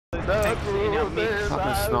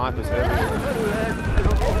Fucking snipers everywhere.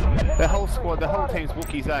 The whole squad, the whole team's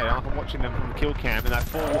Wookiees, eh? I'm watching them from the kill cam, and like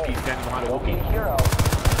 4 Wookiees standing behind a Wookie. Man,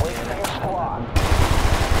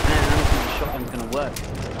 I don't think the shotgun's gonna work.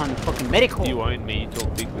 I'm fucking medical. You own me, you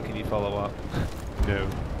talk big, but can you follow up? No.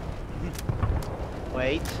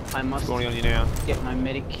 Wait, I must Spawning on you now. get my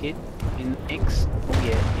medic kit in X. Oh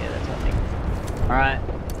yeah, that's happening. Alright.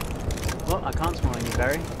 Well, I can't spawn on you,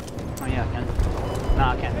 Barry. Oh yeah, I can. No,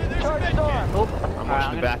 I can't. Oh, I'm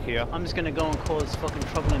watching the back here. I'm just gonna go and cause fucking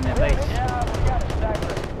trouble in their base.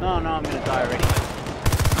 No, I'm gonna die already.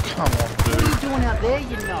 Come on, dude. What are you doing out there,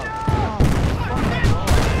 you know?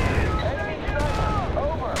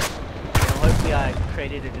 Well, hopefully I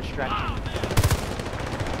created a distraction.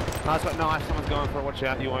 Nice, someone's going for it, watch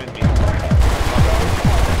out, you own me. Good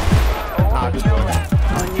work.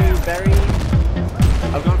 On you, Barry.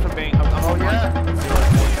 I've gone from being, I'm on yeah. 0.1.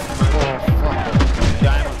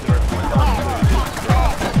 Yeah, I'm on 0.1.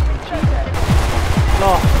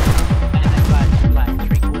 Oh. Like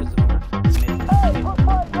 3/4 of my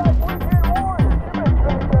fucking medic.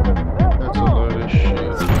 That's a load of shit.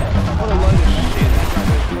 What a load of shit. That's like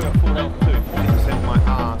we're doing a full health too. 40% of my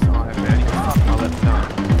ass, I have man. You can fuck my left nut.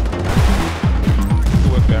 Good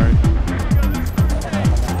work, Barry.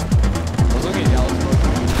 I was looking at Dallas for a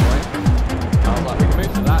point. I was like, we can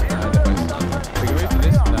move to that. No, they're both stuck. We can move to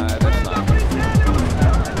this. No, that's not.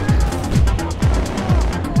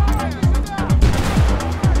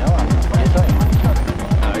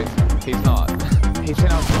 No, he's not. He's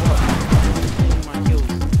in our squad. Taking my kills.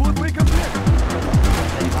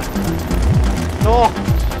 No!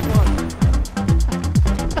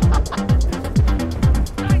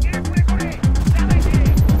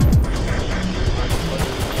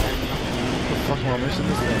 Fuck, am I missing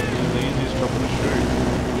this thing? Lean is dropping a shoe.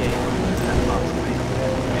 Yeah, that's fast, mate.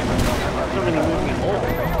 It's not really moving at all.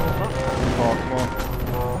 Oh, come on.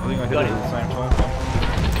 I think I hit Got it it. at the same time.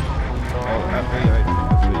 Oh, at me,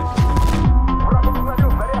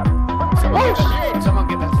 Someone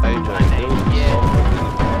get that stage. Yeah.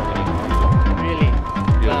 Really?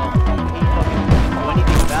 Yeah. Well, he fucking didn't know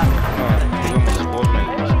anything about it. He's on my squad, mate.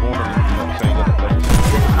 He's spawning in the top, so he got the place.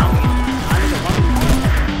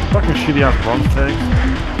 Fucking shitty ass bronze tags.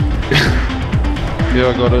 Yeah,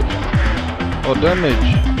 I got it. Oh, damage.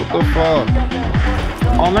 What the fuck?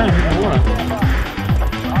 Oh man, hit the water.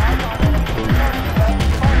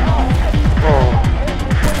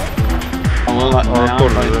 Oh, well, like, Oh, I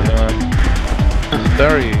caught it anyway.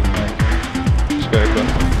 Burying, mate. Scarecrow.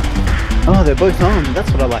 Oh, they're both armed. That's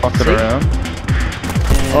what I like Fuck to it see. around.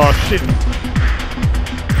 oh shit.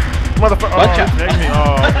 Motherfucker. Gotcha. Oh, tagged me.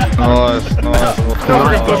 Oh. Nice.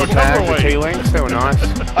 Nice double tags, the T-links, they were nice.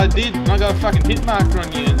 I did. I got a fucking hit marker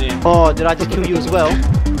on you in there. Oh, did I just kill you as well?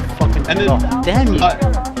 Fucking And then, damn you.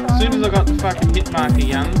 as soon as I got the fucking hit marker,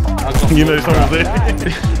 Jans, I got. You know someone's there.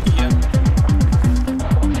 Yeah.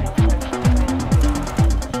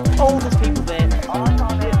 Oh, there's people there. Oh,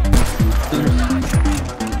 shit.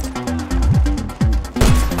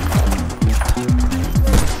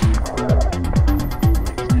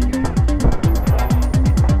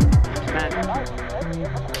 Man.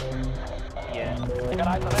 Yeah.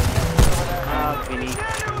 Ah, Vinny.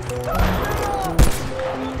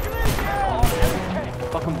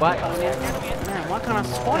 Fucking bite. Man, why can't I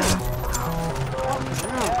spot him?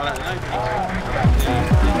 I don't know.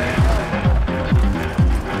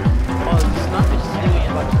 Oh, the sniper's just doing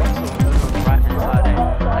it like right on the right hand side, eh?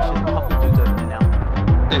 Actually, there's a couple dudes over there now.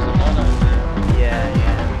 There's a one over there. Yeah.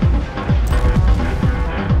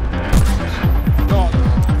 God.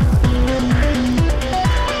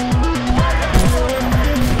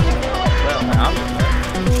 Well, I'm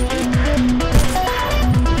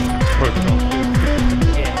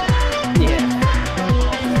yeah.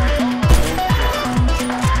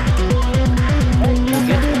 You'll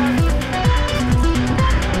get to it.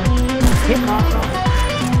 Hit marker.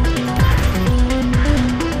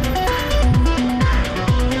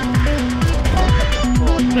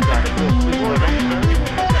 Oh, you got it. Good work.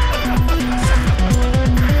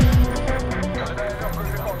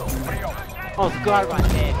 Oh, the guy right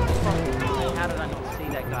there. Fucking, how did I not see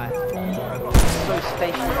that guy? So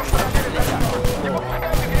stationary.